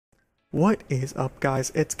What is up,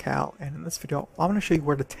 guys? It's Cal, and in this video I'm going to show you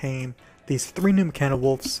where to tame these 3 new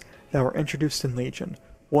MECHANOWOLVES that were introduced in Legion.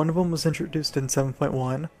 One of them was introduced in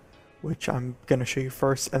 7.1, which I'm going to show you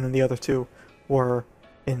first, and then the other 2 were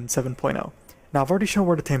in 7.0. Now I've already shown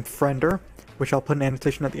where to tame Friender, which I'll put an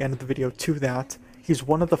annotation at the end of the video to that. He's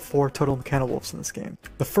one of the 4 total MECHANOWOLVES in this game.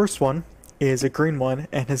 The first one is a green one,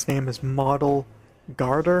 and his name is Model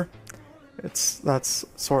Garter. That's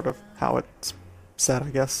sort of how it's said,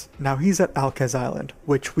 I guess. Now he's at Alkaz Island,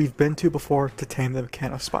 which we've been to before to tame the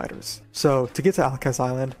Mechano spiders. So to get to Alkaz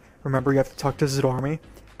Island, remember you have to talk to Zidormi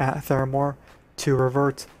at Theramore to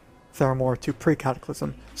revert Theramore to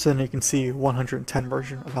pre-Cataclysm, so then you can see 110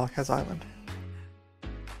 version of Alkaz Island.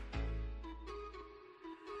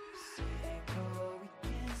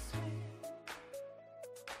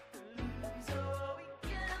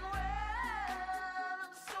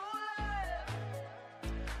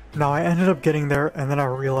 Now I ended up getting there, and then I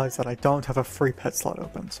realized that I don't have a free pet slot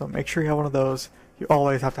open, so make sure you have one of those. You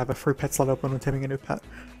always have to have a free pet slot open when taming a new pet.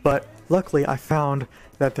 But luckily I found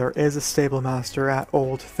that there is a stable master at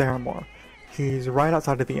Old Theramore. He's right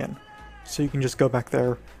outside of the inn, so you can just go back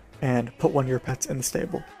there and put one of your pets in the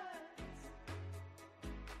stable.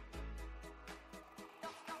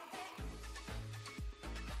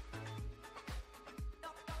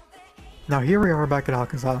 Now here we are back at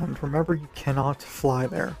Alkaz Island. Remember, you cannot fly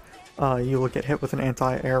there. You will get hit with an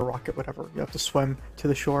anti-air rocket, whatever. You have to swim to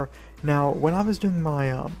the shore. Now, when I was doing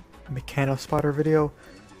my Mechano spider video,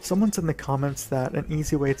 someone said in the comments that an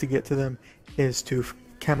easy way to get to them is to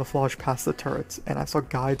camouflage past the turrets, and I saw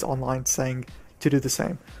guides online saying to do the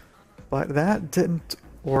same. But that didn't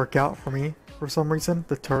work out for me for some reason.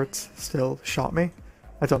 The turrets still shot me.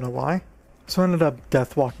 I don't know why. So I ended up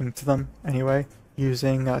death walking to them anyway,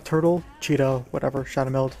 using Turtle, Cheetah, whatever, Shadow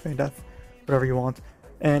Meld, Feign Death, whatever you want.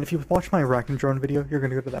 And if you watch my Arachnid Drone video, you're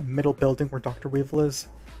going to go to that middle building where Dr. Weevil is.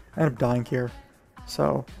 I end up dying here,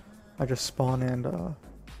 so I just spawn, and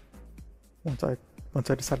once I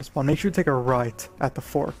decide to spawn, make sure to take a right at the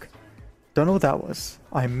fork. Don't know what that was.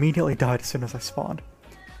 I immediately died as soon as I spawned.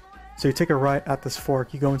 So you take a right at this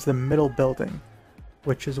fork, you go into the middle building,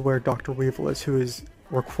 which is where Dr. Weevil is, who is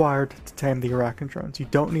required to tame the Arachnid Drones. You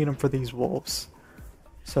don't need them for these wolves.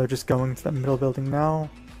 So just going to the middle building now.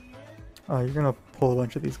 You're gonna pull a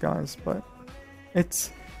bunch of these guys, but it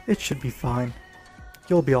should be fine.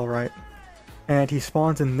 You'll be alright. And he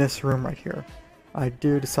spawns in this room right here. I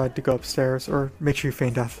do decide to go upstairs, or make sure you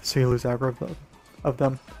feign death so you lose aggro of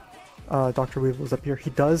them. Dr. Weevil is up here.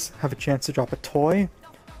 He does have a chance to drop a toy,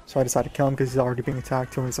 so I decided to kill him because he's already being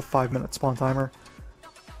attacked. He only has a 5-minute spawn timer.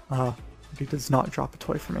 He does not drop a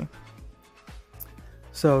toy for me.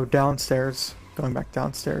 So downstairs, going back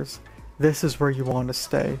downstairs, this is where you want to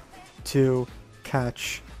stay to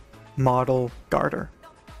catch Model Garter.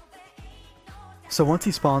 So once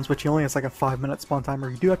he spawns, which he only has like a 5-minute spawn timer,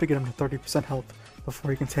 you do have to get him to 30% health before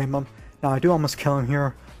you can tame him. Now I do almost kill him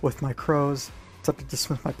here with my crows. It's up to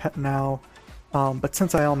dismiss my pet now. But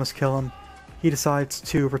since I almost kill him, he decides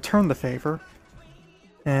to return the favor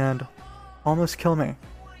and almost kill me,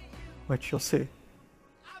 which you'll see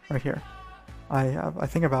right here. I have, I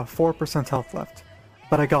think, about 4% health left,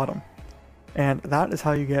 but I got him. And that is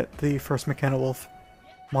how you get the first MECHANOWOLVE,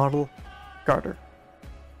 Model Garter.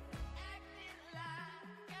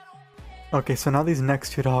 Okay, so now these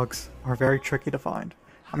next 2 dogs are very tricky to find.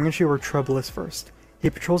 I'm going to show you where Trouble is first. He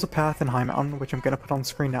patrols a path in High Mountain, which I'm going to put on the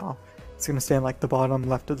screen now. It's going to stay in like the bottom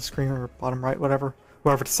left of the screen, or bottom right, whatever,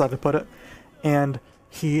 wherever decided to put it. And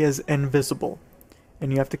he is invisible,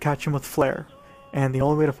 and you have to catch him with Flare. And the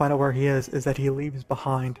only way to find out where he is that he leaves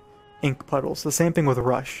behind ink puddles. The same thing with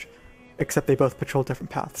Rush, except they both patrol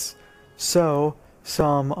different paths. So,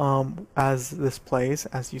 as this plays,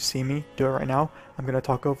 as you see me do it right now, I'm going to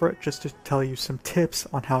talk over it just to tell you some tips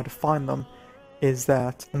on how to find them. Is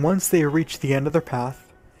that once they reach the end of their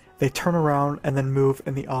path, they turn around and then move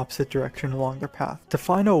in the opposite direction along their path. To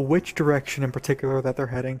find out which direction in particular that they're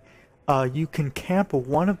heading, you can camp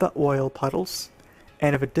one of the oil puddles,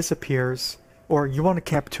 and if it disappears, or you want to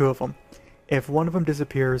camp 2 of them. If one of them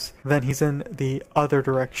disappears, then he's in the other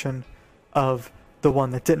direction of the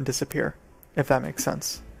one that didn't disappear, if that makes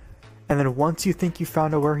sense. And then once you think you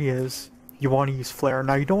found out where he is, you want to use Flare.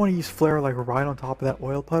 Now you don't want to use Flare like right on top of that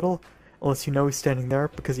oil puddle, unless you know he's standing there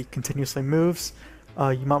because he continuously moves.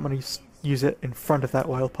 You might want to use it in front of that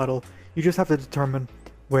oil puddle. You just have to determine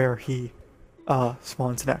where he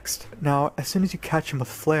spawns next. Now as soon as you catch him with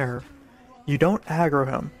Flare, you don't aggro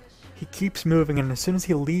him. He keeps moving, and as soon as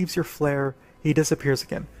he leaves your flare, he disappears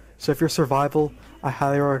again. So if you're survival, I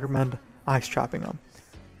highly recommend ice trapping him,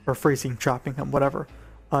 or freezing trapping him, whatever.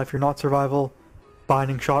 If you're not survival,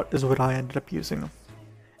 binding shot is what I ended up using.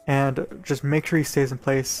 And just make sure he stays in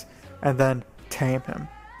place, and then tame him.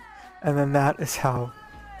 And then that is how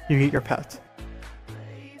you eat your pet.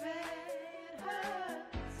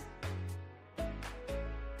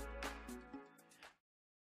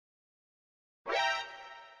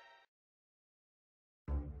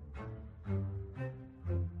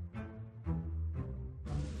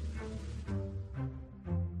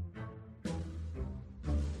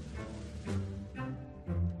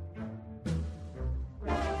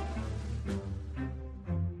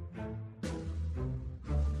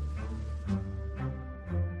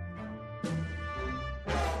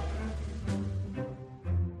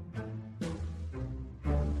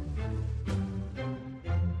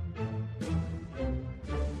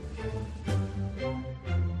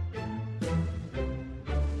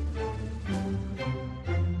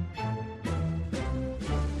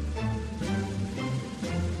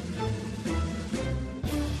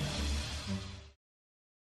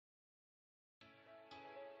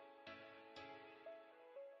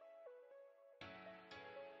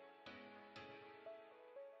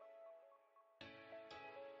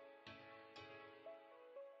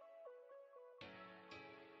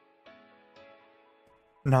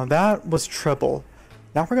 Now that was Treble.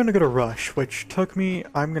 Now we're gonna go to Rush, which took me,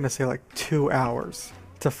 I'm gonna say like 2 hours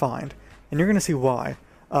to find. And you're gonna see why.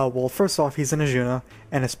 Well, first off, he's in Ajuna,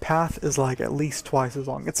 and his path is like at least twice as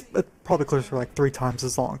long. It's probably closer to like 3 times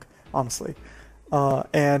as long, honestly.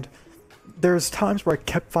 And there's times where I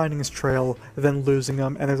kept finding his trail, then losing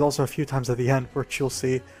him, and there's also a few times at the end, which you'll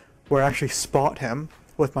see, where I actually spot him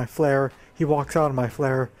with my flare, he walks out of my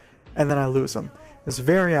flare, and then I lose him. It's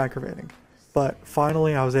very aggravating. But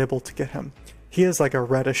finally I was able to get him. He is like a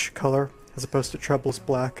reddish color as opposed to Treble's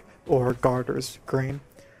black or Garter's green.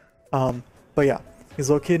 But yeah, he's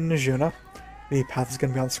located in Ajuna. The path is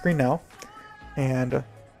going to be on the screen now. And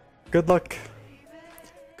good luck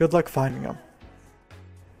finding him.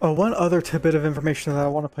 One other tidbit of information that I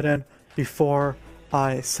want to put in before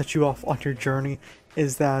I set you off on your journey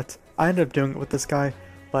is that I ended up doing it with this guy,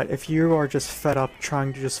 but if you are just fed up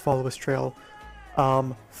trying to just follow his trail,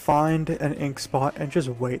 find an ink spot and just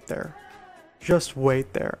wait there. Just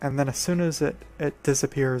wait there, and then as soon as it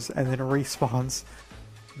disappears and then respawns,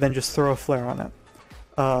 then just throw a flare on it.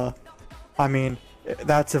 I mean,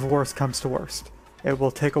 that's if worst comes to worst. It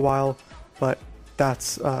will take a while, but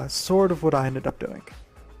that's sort of what I ended up doing.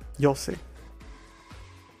 You'll see.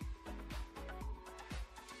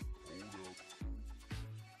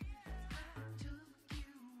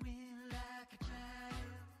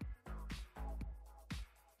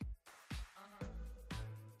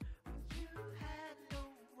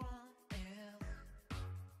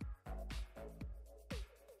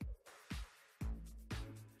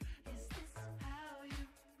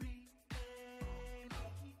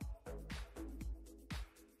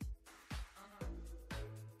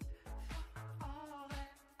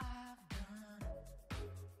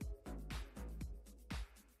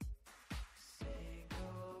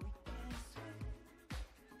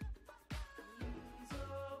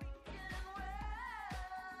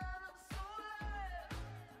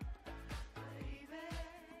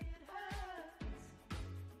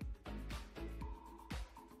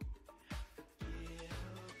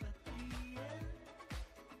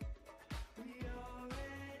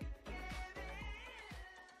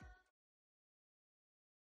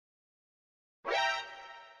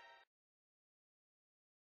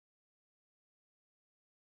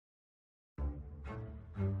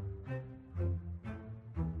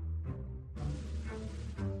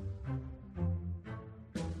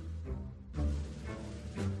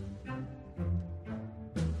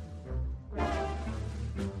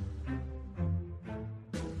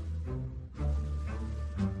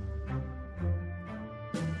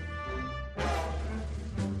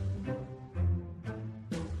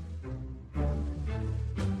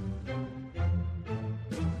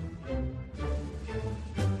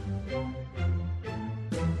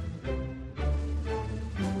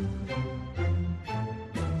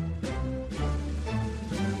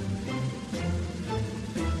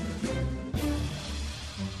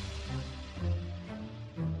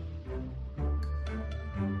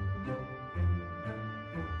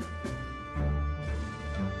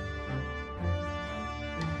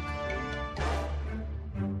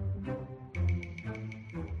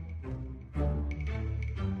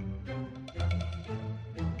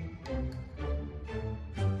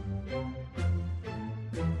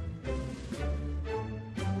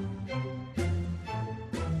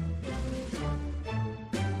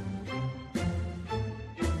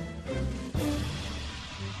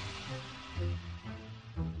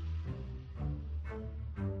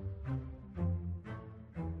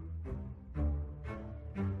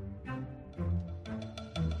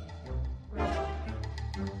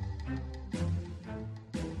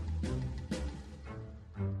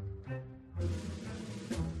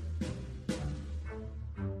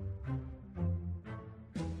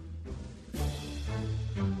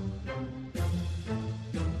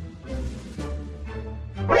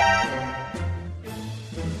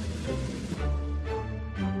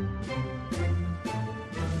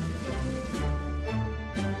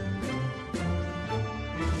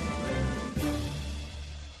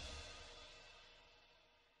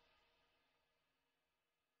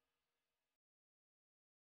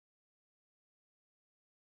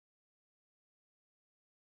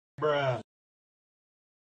 Bruh.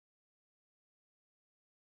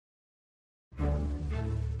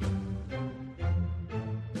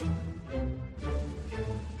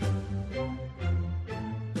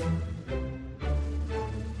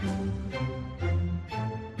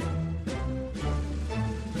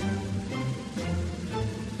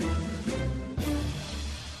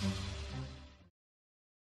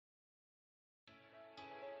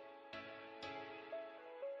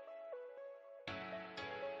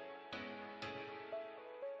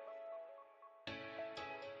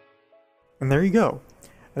 And there you go.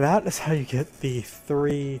 That is how you get the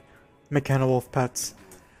 3 Mechanowolf pets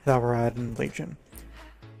that were added in Legion.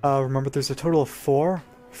 Remember, there's a total of 4.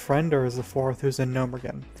 Friender is the 4th, who's in Gnome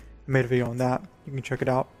again. I made a video on that. You can check it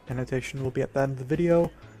out. Annotation will be at the end of the video,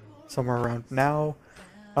 somewhere around now.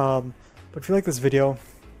 But if you like this video,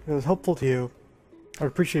 if it was helpful to you, I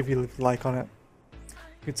would appreciate if you leave a like on it.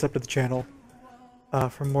 You could sub to the channel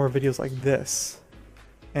for more videos like this.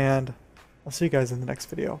 And I'll see you guys in the next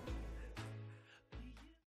video.